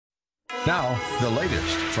Now, the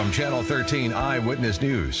latest from Channel 13 Eyewitness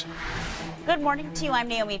News. Good morning to you. I'm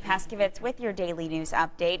Naomi Paskovitz with your daily news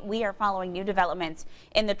update. We are following new developments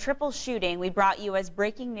in the triple shooting we brought you as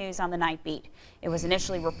breaking news on the night beat. It was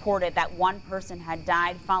initially reported that one person had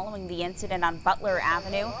died following the incident on Butler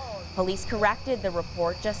Avenue. Police corrected the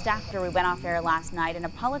report just after we went off air last night and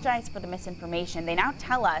apologized for the misinformation. They now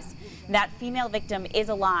tell us that female victim is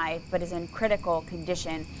alive but is in critical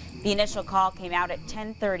condition. The initial call came out at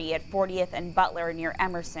 10:30 at 40th and Butler near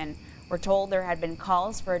Emerson. We're told there had been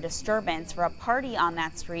calls for a disturbance for a party on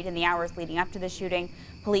that street in the hours leading up to the shooting.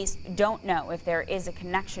 Police don't know if there is a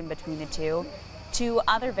connection between the two. Two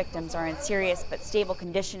other victims are in serious but stable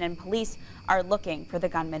condition, and police are looking for the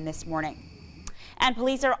gunman this morning. And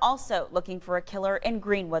police are also looking for a killer in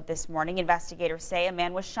Greenwood this morning. Investigators say a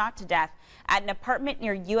man was shot to death at an apartment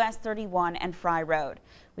near US 31 and Fry Road.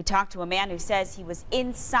 We talked to a man who says he was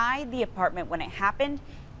inside the apartment when it happened.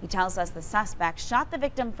 He tells us the suspect shot the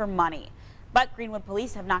victim for money. But Greenwood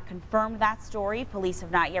police have not confirmed that story. Police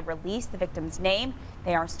have not yet released the victim's name.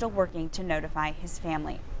 They are still working to notify his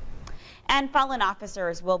family. And fallen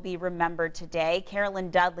officers will be remembered today.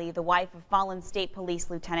 Carolyn Dudley, the wife of fallen State Police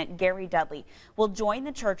Lieutenant Gary Dudley, will join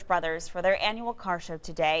the Church Brothers for their annual car show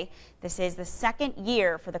today. This is the second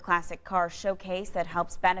year for the Classic Car Showcase that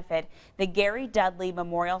helps benefit the Gary Dudley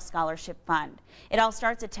Memorial Scholarship Fund. It all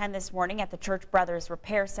starts at 10 this morning at the Church Brothers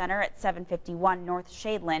Repair Center at 751 North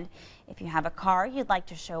Shadeland. If you have a car you'd like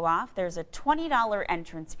to show off, there's a $20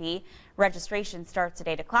 entrance fee. Registration starts at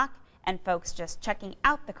 8 o'clock. And folks just checking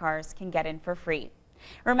out the cars can get in for free.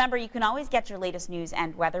 Remember, you can always get your latest news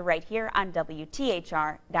and weather right here on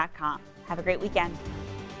WTHR.com. Have a great weekend.